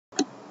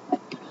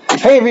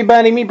Hey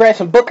everybody, me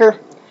Bryson Booker.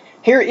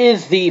 Here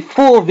is the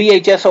full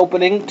VHS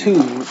opening to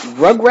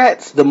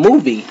Rugrats the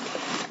movie,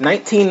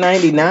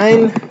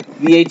 1999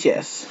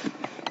 VHS.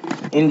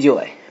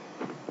 Enjoy.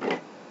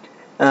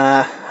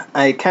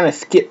 I kind of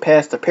skipped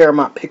past the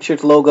Paramount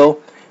Pictures logo,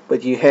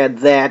 but you had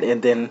that,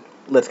 and then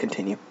let's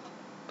continue.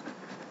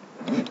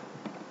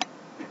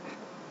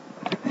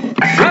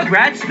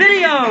 Rugrats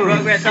video!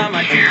 Rugrats on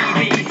my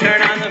TV,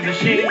 turn on the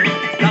machine.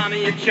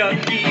 Tommy and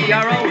Chucky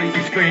are always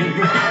a scream.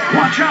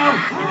 Watch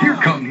out! Here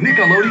come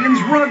Nickelodeon's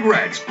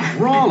Rugrats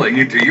crawling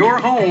into your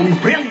home.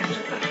 Brilliant!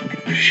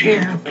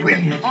 Sheer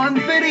brilliant. On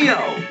video!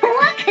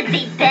 What could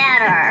be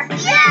better?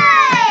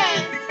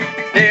 Yay!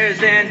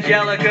 There's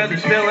Angelica,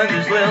 there's Phil, and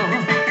there's Lil.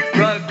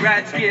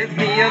 Rugrats give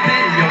me a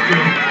video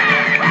thrill.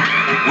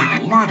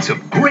 With lots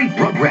of great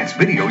Rugrats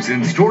videos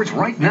in stores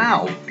right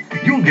now.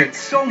 You'll get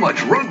so much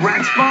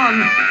Rugrats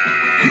fun,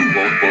 you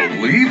won't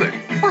believe it.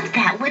 Well,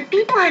 that would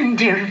be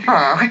wonderful.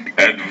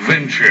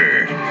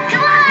 Adventure.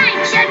 Come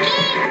on,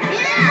 Chucky!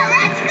 Yeah,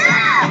 let's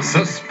go!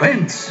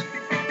 Suspense.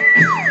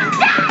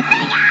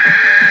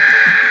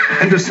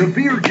 And a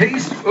severe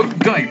case of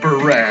diaper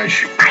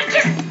rash. I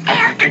just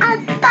have to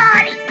go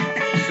potty.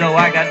 So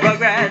I got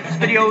Rugrats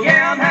video,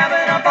 yeah, I'm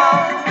having a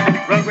ball.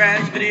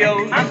 Rugrats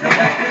videos, I'm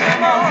collecting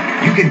them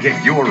all. You can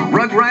get your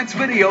Rugrats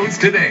videos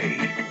today.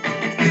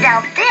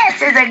 So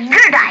this is a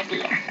good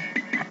idea.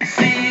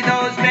 See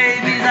those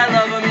babies, I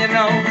love them, you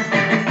know.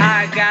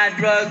 I got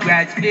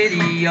Rugrats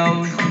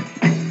videos.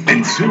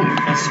 And soon,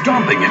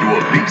 stomping into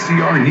a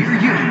VCR near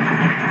you.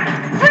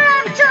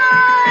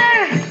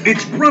 Reptar!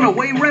 It's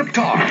Runaway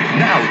Reptar.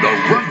 Now the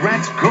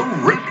Rugrats Go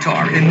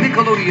Reptar in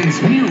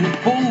Nickelodeon's new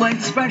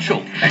full-length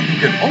special. And you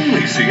can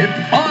only see it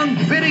on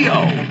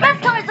video.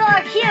 Reptar's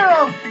our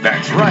hero.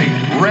 That's right,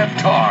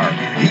 Reptar.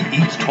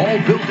 He eats tall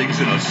buildings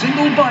in a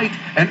single bite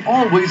and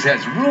always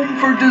has room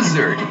for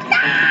dessert.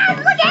 Ah,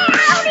 look out!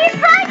 He's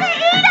trying to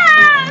eat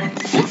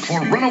us! Look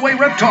for Runaway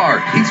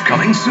Reptar. He's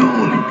coming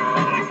soon.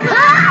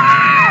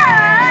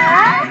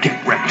 Ah!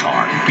 Get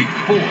Reptar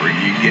before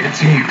he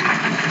gets you.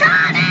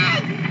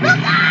 Sonic! Look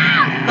out!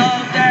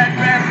 Love that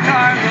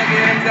Reptar, look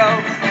at him go.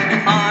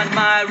 On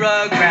my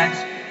Rugrats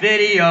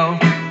video.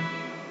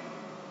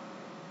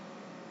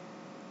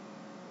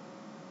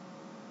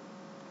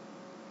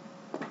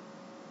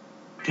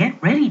 Get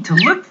ready to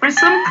look for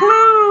some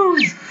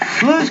clues.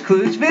 Blue's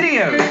Clues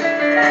videos.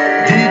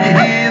 Did you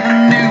hear the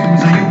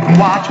news? You can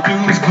watch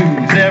Blue's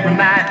Clues every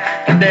night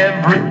and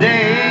every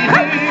day.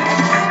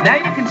 Now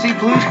you can see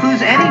Blue's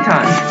Clues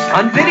anytime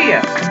on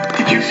video.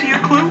 Did you see a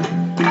clue?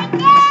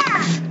 Yeah!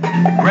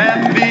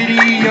 Grab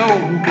video,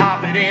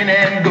 pop it in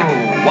and go.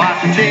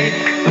 Watch and take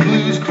the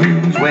Blue's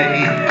Clues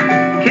way.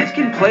 Kids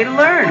can play to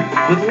learn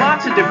with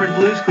lots of different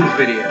Blue's Clues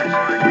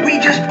videos. We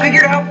just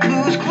figured out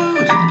Blue's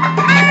Clues.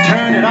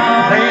 Turn it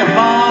on, play a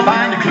ball,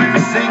 find a clue,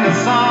 sing a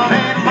song,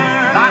 and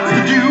learn. Lots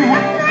to do.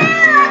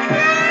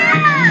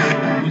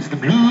 It's the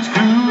Blue's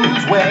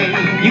Clues way.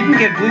 You can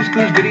get Blue's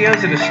Clues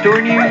videos at a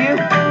store near you.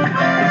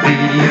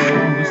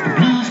 Videos, the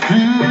Blue's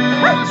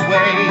Clues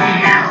way.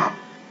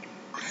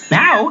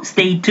 Now,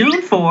 stay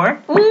tuned for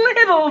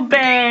Little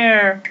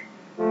Bear.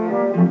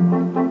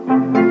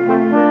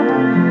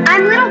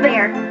 I'm Little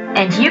Bear.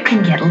 And you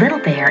can get Little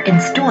Bear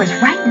in stores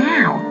right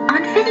now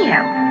on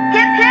video.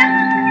 Hip hip,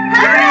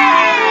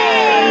 hooray!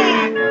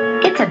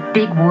 It's a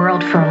big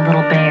world for a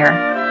little bear.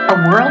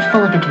 A world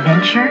full of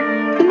adventure.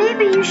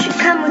 Maybe you should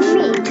come with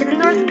me to the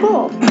North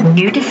Pole.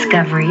 New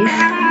discoveries.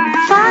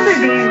 Father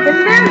Bear, the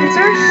mountains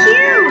are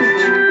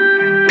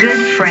huge.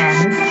 Good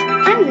friends.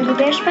 I'm Little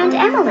Bear's friend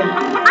Emily.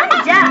 I'm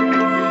Duck.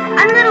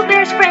 I'm Little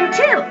Bear's friend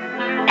too.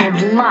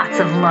 And lots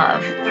of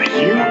love. For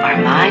you are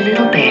my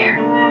little bear.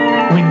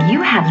 When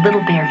you have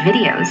Little Bear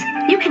videos,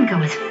 you can go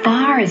as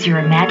far as your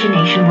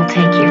imagination will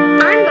take you.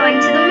 I'm going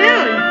to the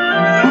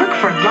moon. Look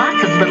for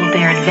lots of Little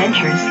Bear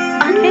adventures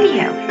on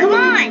video. Come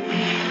on.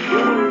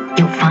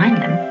 You'll find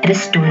them at a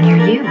store near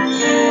you.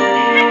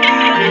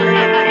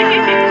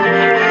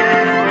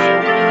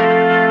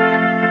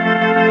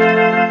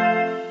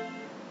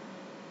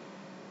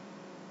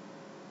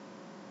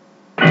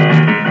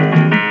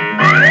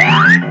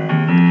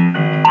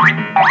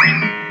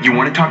 You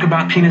want to talk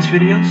about Peanuts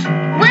videos?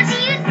 What do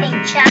you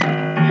think, Chuck?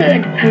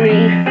 Good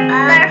grief.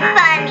 They're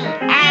funny.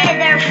 Hey,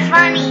 they're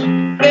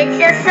funny. It's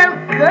just so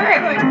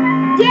good.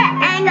 Yeah,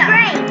 and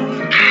great.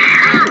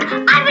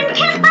 I've been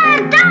kissed by a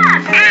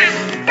dog.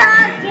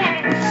 Dog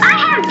germs. I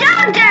have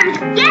dog germs.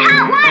 Get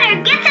hot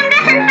water. Get some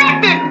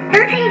disinfectant.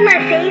 Those are my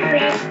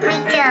favorite. Me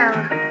too.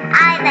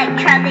 I like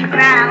Charlie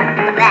Brown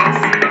the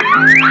best.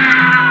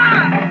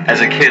 As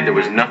a kid, there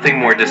was nothing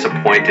more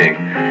disappointing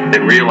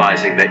than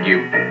realizing that you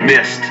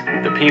missed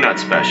the Peanut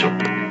special.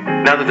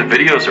 Now that the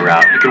videos are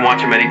out, you can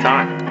watch them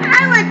anytime.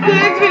 I watch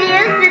Peanuts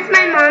videos with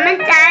my mom and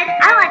dad.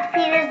 I watch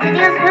Peanuts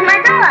videos with my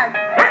dog.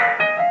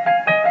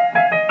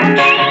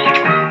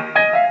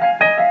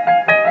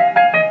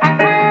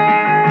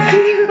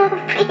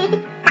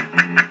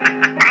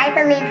 I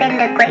believe in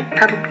the Great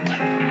Pumpkin.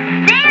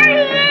 There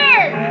he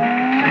is!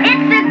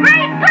 It's the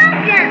Great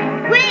Pumpkin!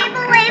 We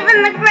believe in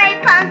the Great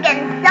Pumpkin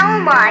so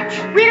much.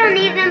 We don't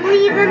even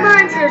believe in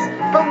monsters,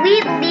 but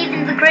we believe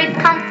in the Great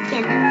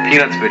Pumpkin.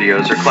 Peanuts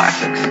videos are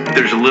classics.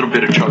 There's a little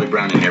bit of Charlie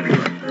Brown in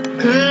everywhere.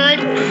 Good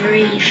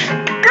grief.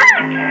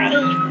 Good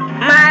grief.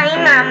 My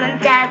mom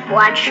and dad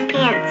watched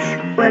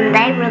Peanuts when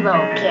they were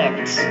little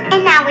kids.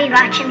 And now we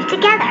watch them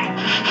together.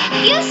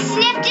 You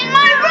sniffed in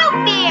my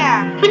root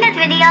beer. Peanuts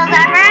videos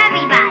are for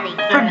everybody.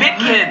 For big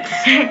kids.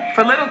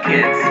 For little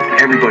kids.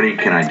 Everybody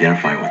can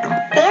identify with them.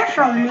 They're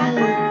for me.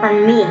 For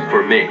me.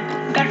 For me.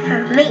 They're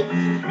for me.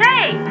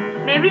 Hey,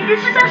 maybe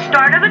this is the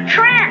start of a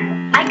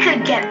trend. I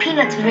could get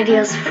Peanuts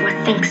videos for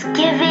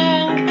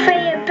Thanksgiving, for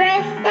your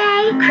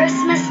birthday,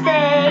 Christmas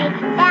Day,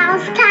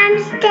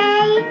 Valentine's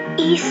Day,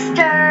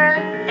 Easter.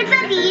 It's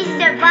not the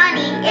Easter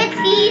Bunny, it's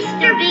the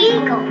Easter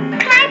Beagle.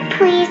 Can I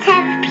please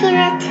have a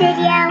Peanuts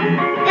video?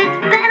 It's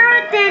better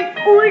than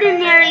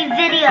ordinary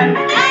videos.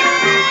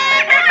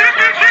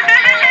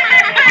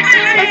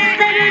 It's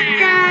better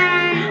than,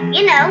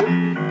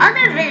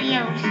 other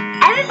videos.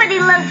 Everybody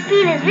loves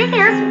Peanuts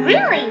videos,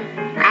 really.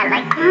 I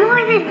like them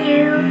more than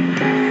you.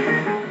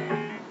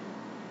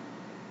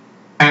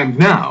 And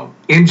now,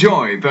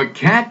 enjoy the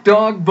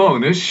CatDog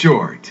bonus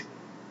short.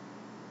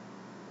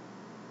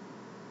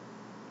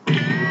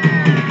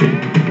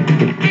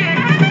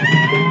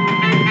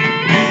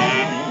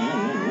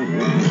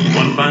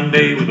 One fine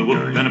day with a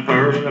whoop and a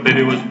purr, a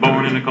baby was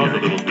born and it caused a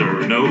little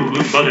stir. No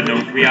blue buzzard,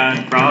 no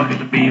three-eyed frog,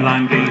 it's a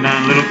feline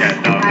canine little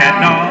cat dog.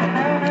 Cat dog,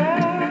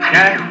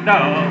 cat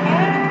dog.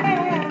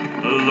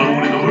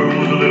 Alone in the world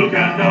was a little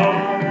cat dog.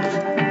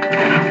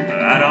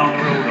 Out on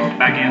the road or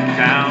back in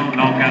town,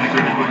 all kind of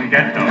creatures looking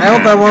cat dog. I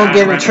hope I won't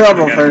get in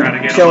trouble for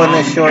showing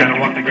this short. Gotta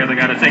walk together,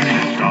 gotta sing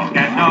this song.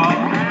 Cat dog,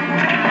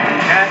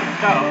 cat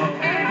dog.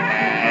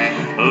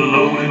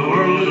 Alone in the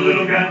world was a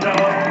little cat dog.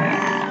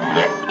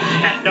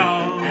 Cat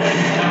dog,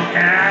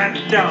 cat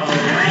dog.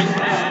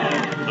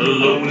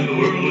 Alone in the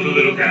world was a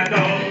little cat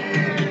dog.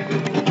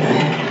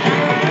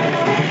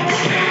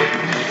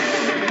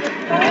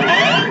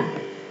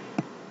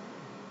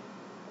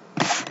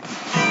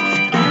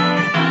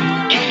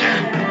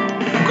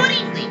 Good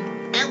evening,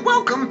 and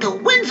welcome to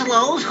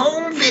Winslow's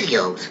Home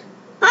Videos.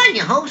 I'm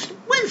your host,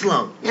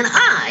 Winslow, and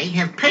I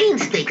have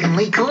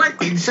painstakingly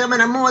collected some of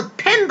the more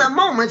tender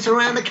moments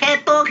around the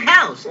CatDog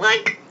house,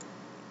 like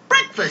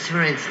breakfast,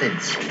 for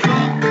instance.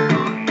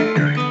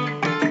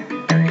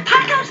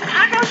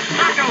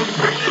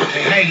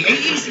 Hey,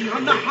 easy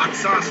on the hot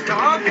sauce,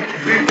 dog.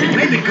 It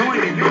may be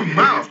going in your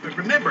mouth, but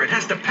remember, it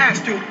has to pass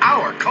through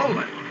our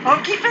colon.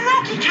 Okie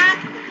dokie, cat.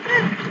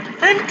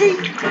 Empty.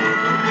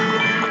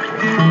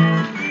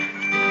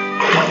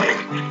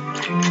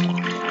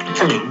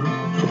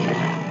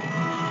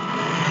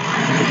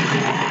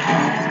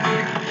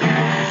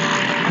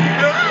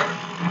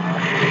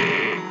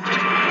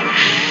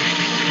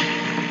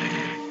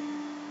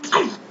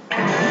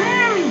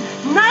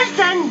 Nice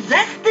and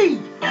zesty.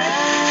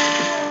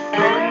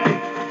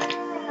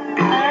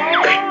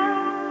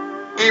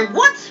 And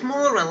what's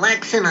more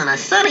relaxing on a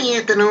sunny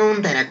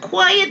afternoon than a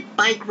quiet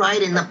bike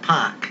ride in the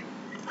park?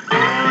 Hey,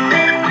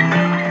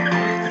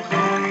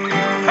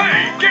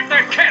 get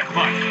that cat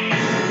butt!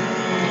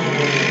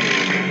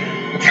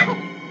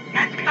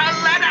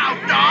 Let out,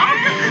 dog!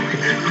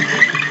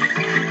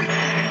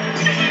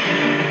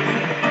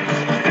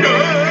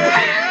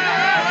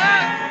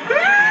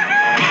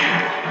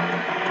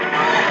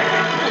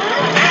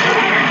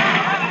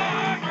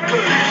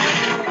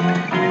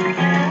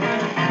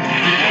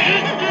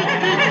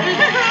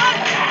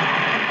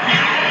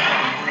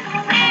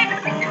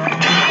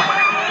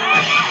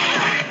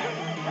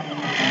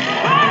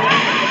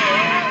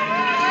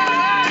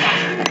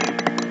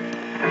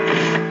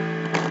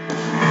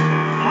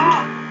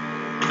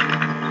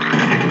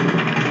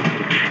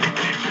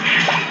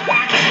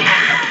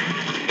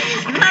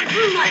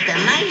 Like a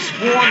nice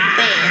warm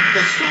bath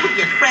to soothe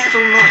your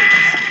frazzled nerves.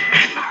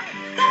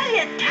 Say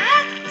it,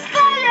 cat.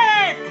 Say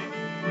it.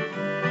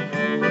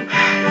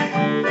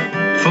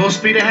 Full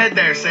speed ahead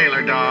there,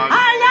 sailor dog. Aye,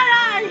 aye,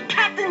 aye,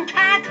 Captain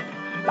Cat.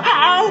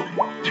 Uh-oh.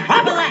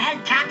 Trouble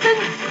ahead, Captain.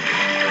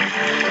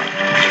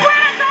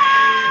 Traffic!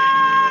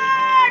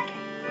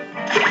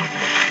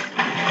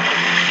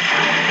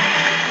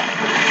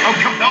 Oh,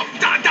 come on.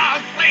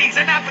 Dog, please,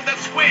 enough of the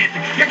squid.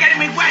 You're getting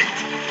me wet.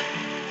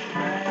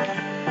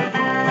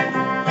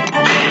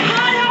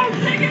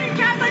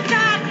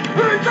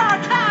 Birds are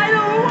tied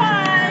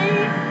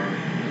away!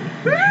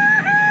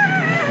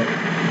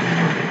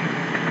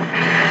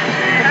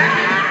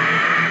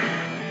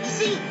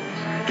 See,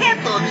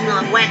 CatDog's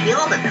not wacky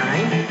all the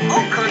time.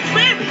 Au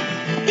contrary,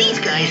 these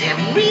guys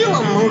have real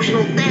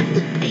emotional depth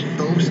and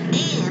pathos and...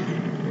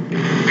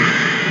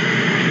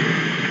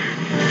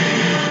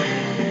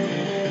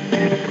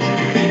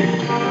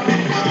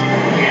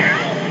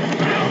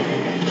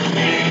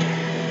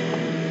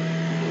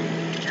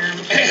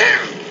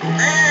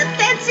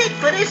 That's it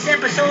for this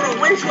episode of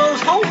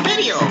Winslow's Home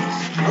Videos.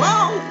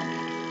 Hello?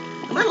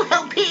 A little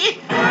help here?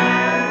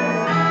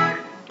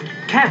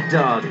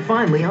 CatDog,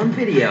 finally on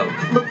video.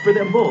 Look for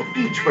them both,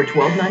 each for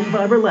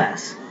 $12.95 or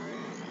less.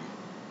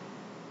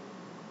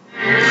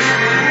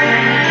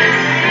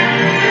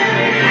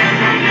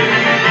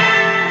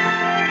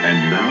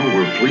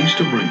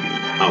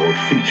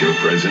 our feature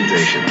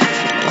presentation.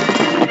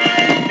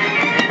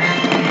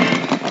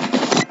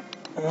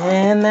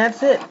 And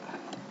that's it.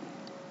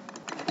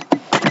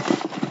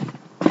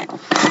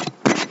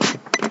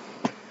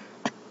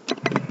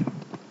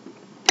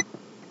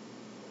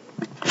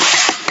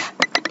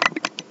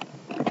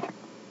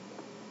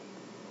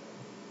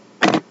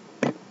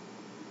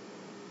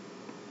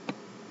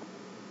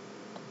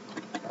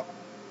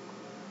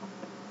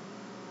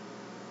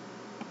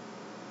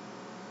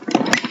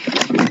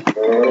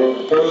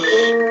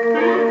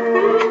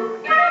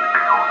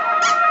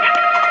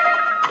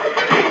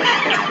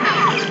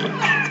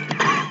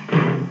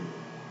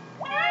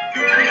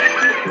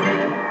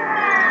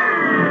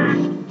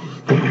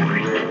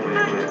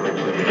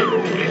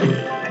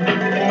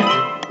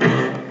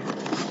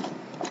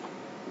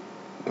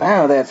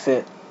 Now that's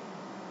it.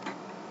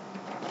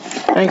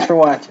 Thanks for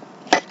watching.